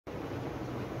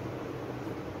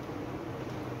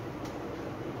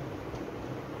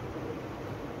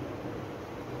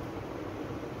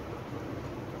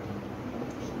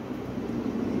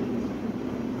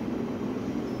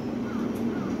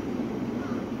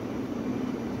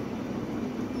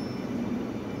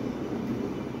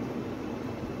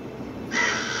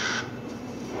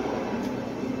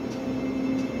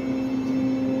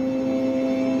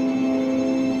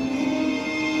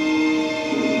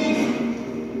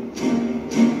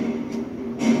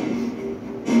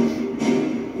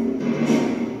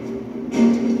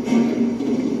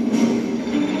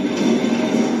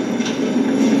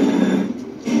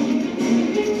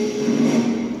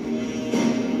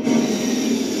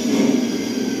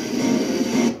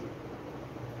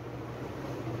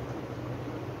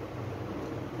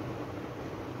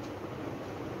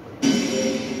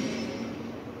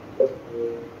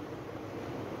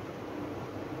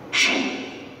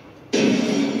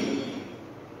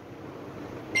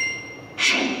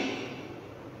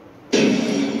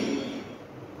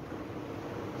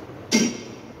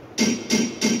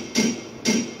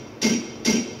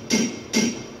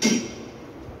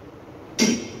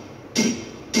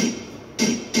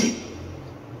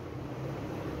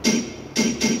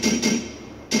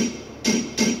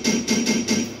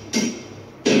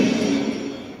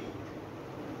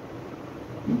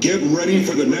ready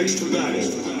for the next battle.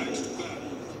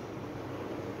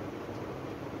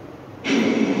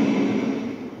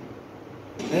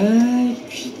 아이,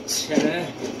 귀찮아.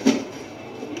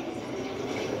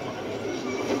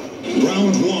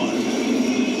 Round 1.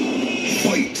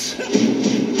 Fight.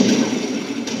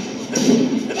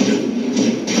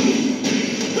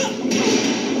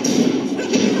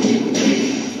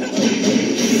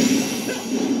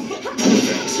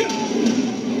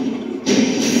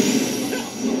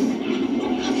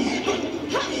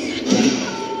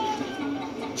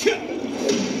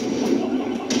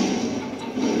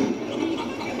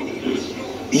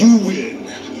 You win.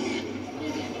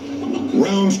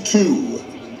 Round 2.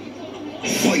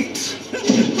 Fight.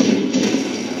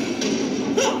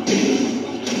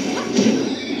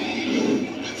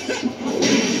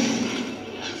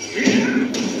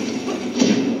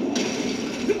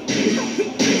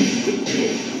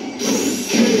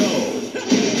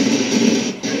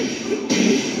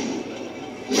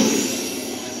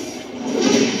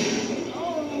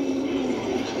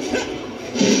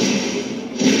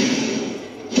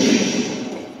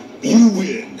 You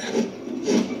win.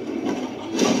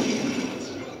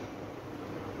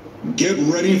 Get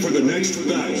ready for the next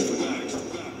battle.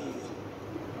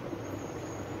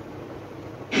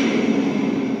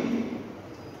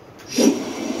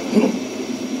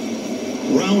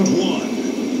 Round 1.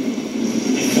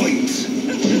 Fight.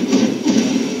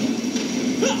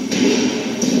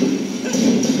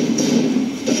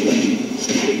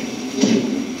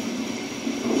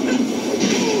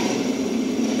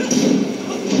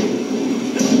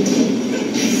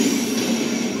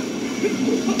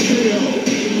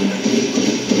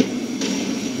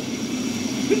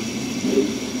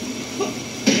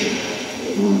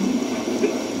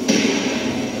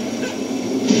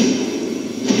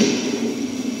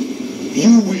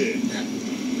 You win.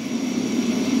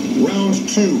 Round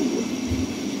 2.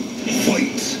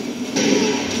 Fight.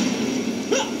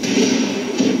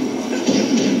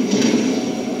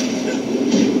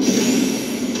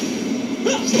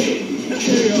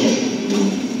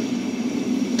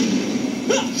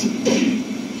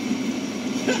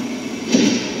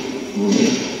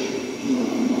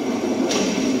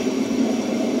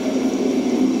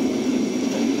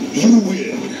 You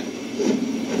win.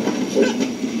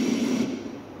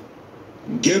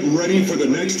 Get ready for the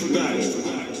next battle.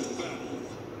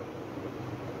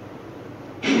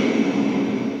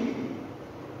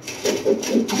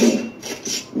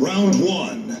 Round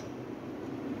 1.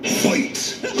 Fight.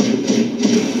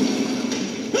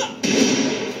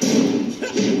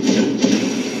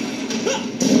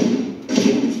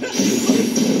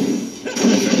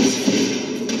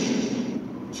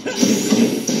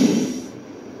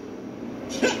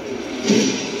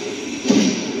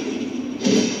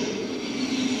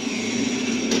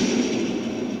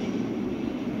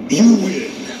 You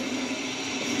win.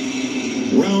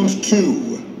 Round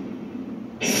 2.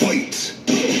 Fight.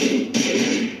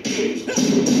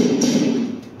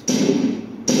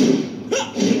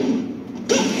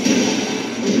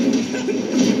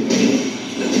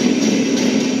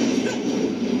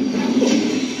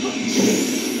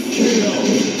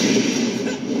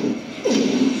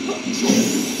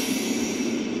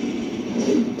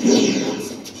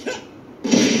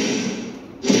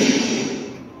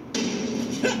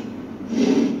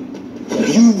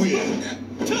 You win.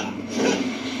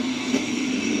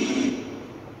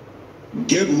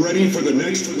 Get ready for the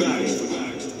next battle.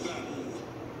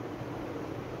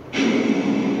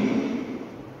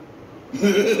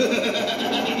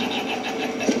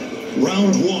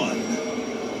 Round 1.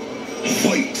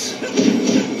 Fight.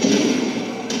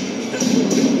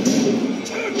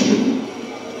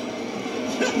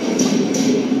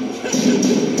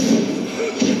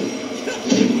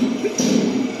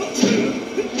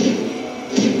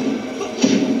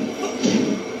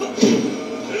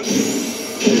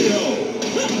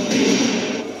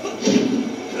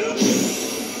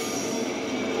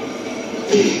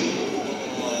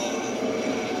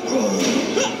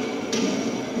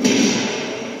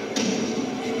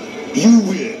 You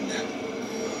win.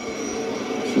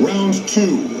 Round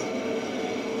 2.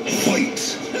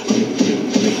 Fight.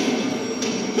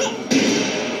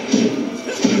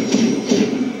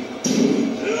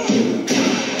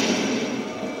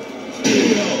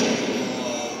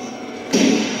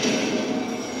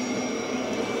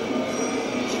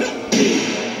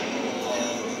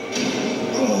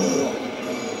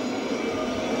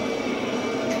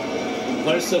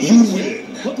 You win.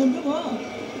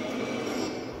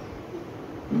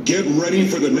 Get ready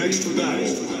for the next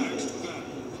battle.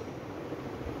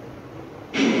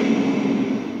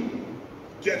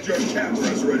 Get your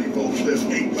cameras ready, folks. This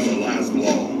ain't gonna last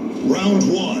long.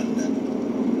 Round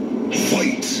one.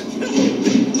 Fight.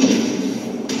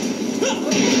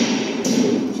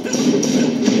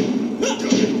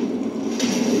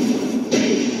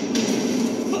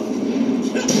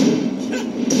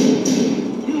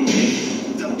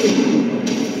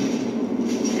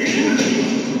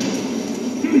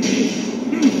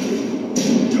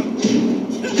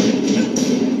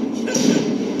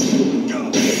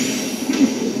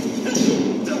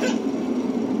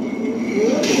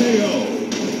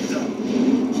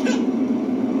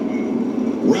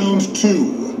 Round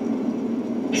two.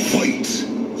 Fight.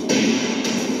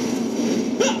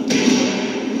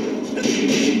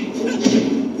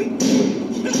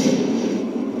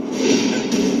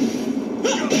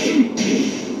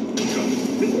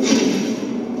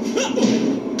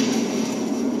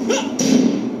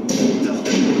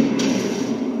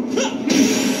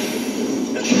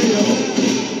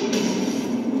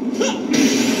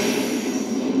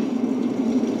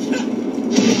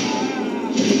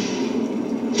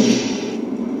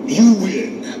 You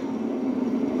win.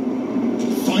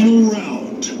 Final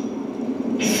round.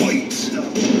 Fight.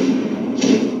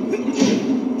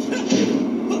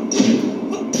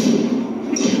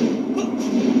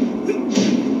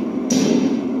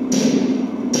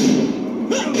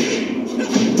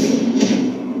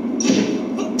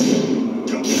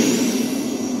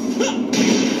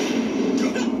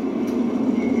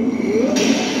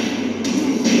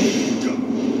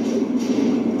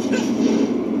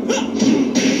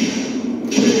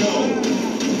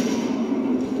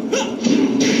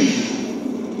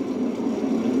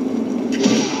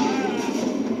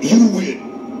 You win.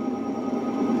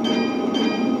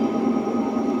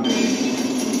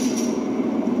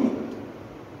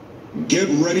 Get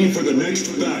ready for the next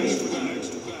battle.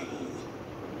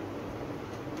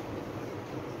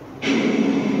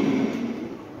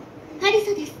 ハリ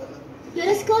サです。よ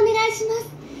ろしくお願いします。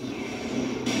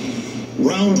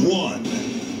 Round one.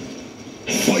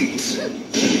 Fight.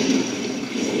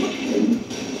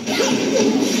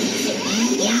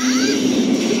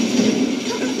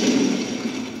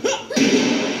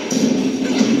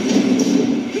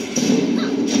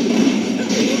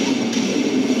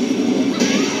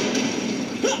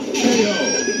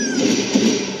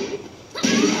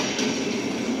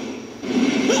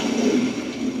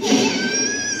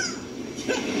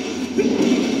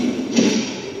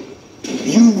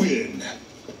 You win.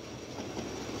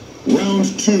 Round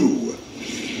two.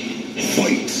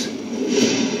 Fight.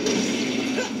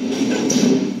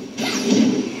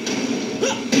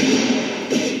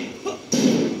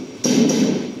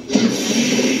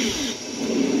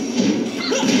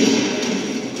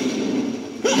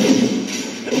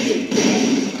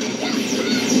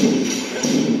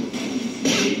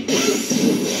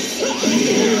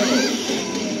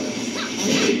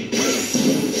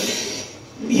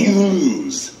 You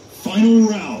lose. Final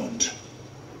round.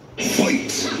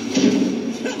 Fight.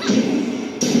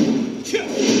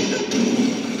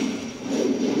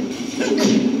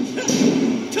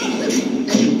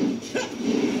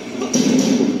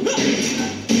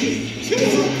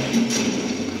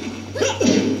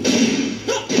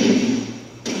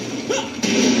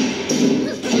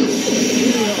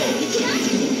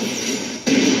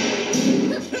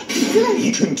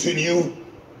 You continue.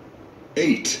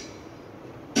 8.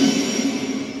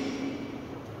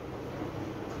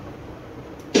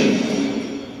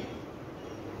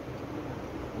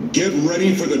 Get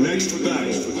ready for the next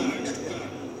battle.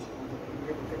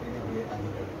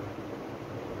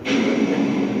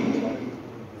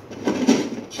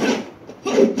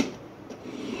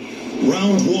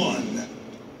 Round one.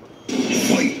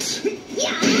 Fight.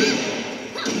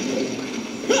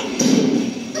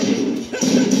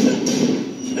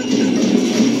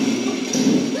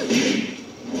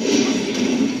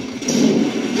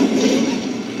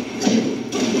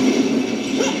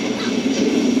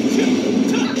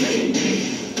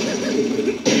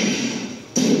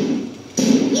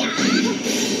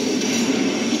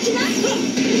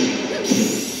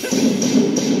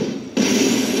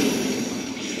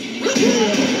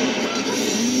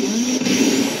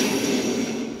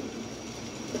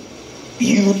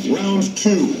 You round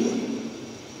two.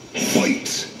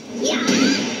 Fight.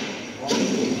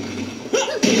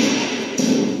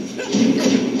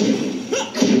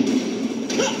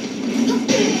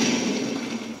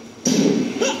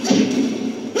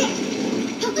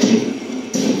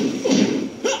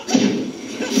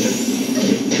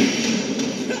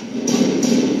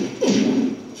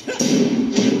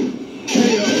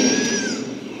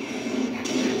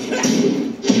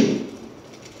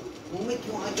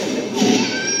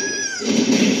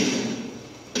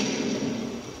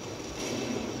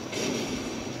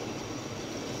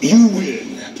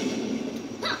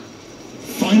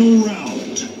 Final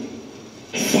round.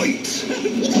 Fight.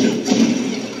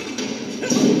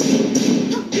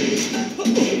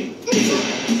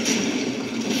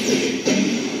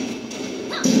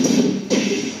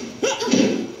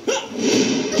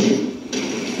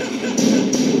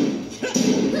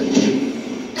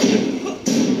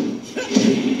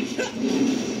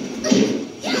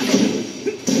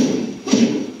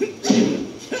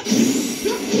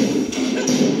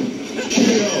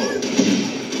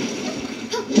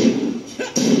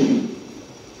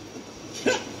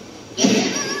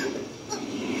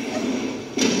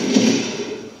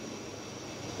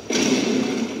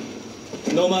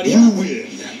 You win.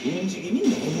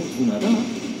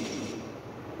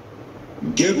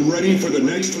 Get ready for the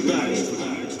next battle.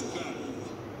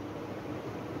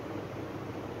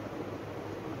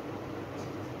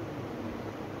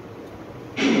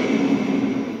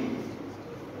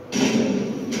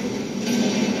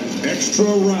 Extra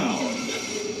round.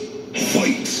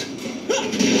 Fight.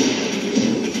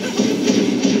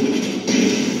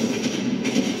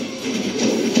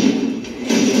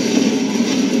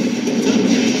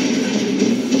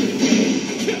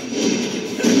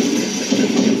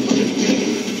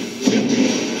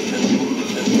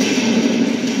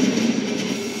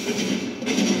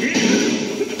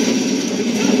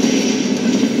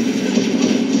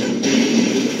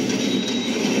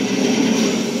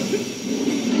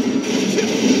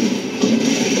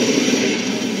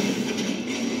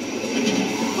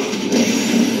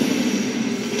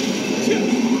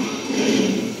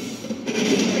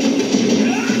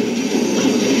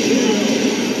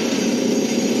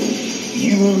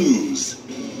 Lose.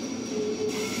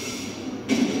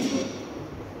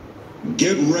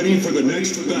 Get ready for the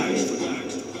next battle.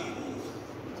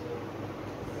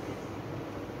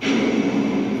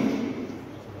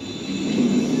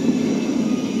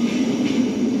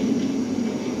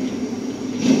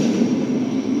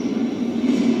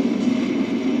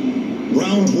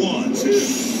 Round one.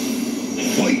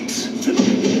 Fight.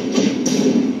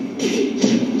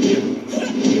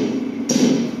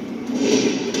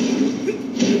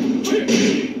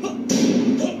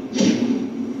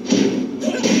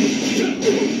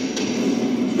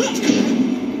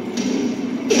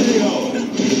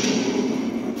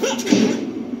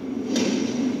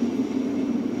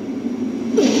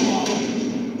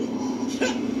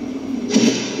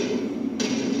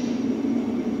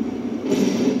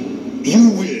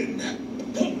 You win.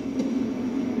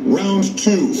 Round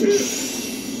two.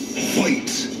 Fight.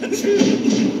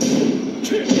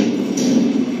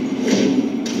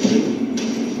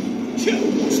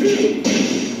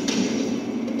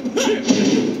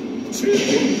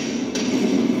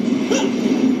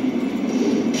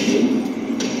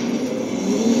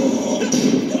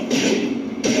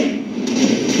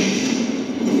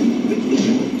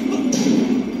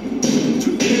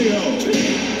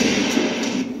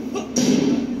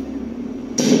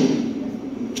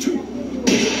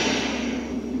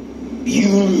 You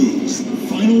lose.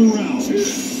 Final round.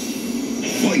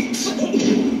 Fight.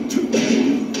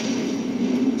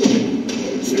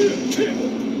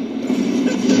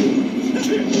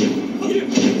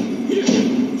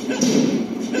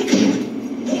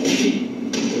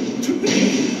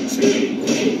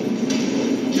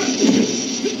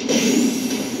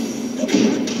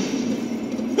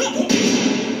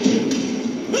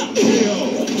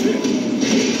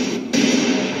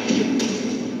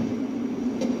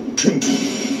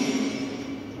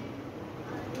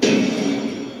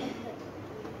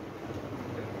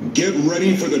 Get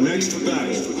ready for the next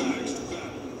battle.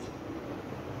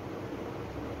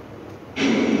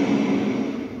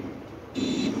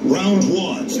 Round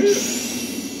one.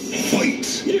 Fight.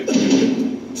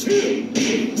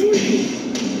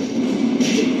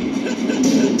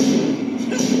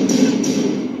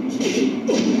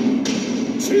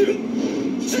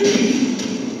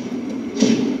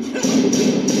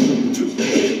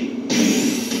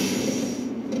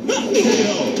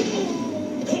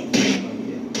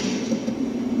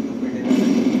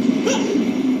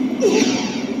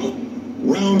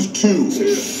 Round two.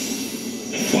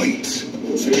 Fight.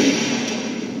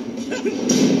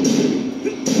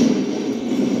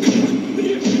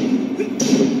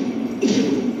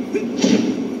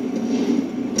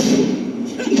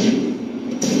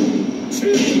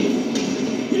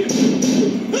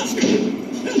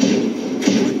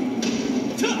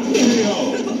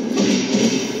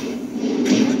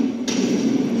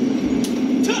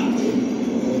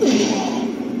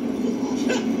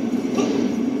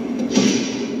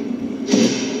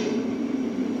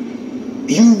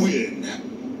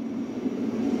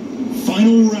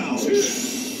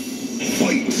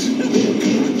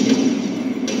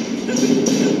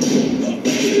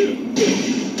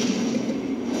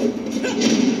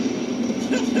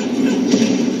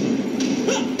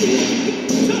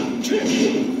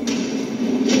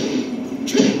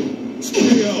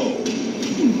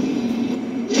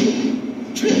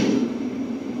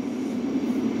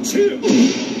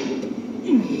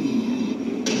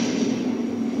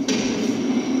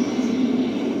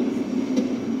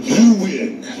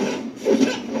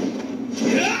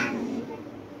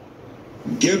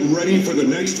 Get ready for the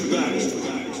next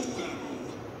battle.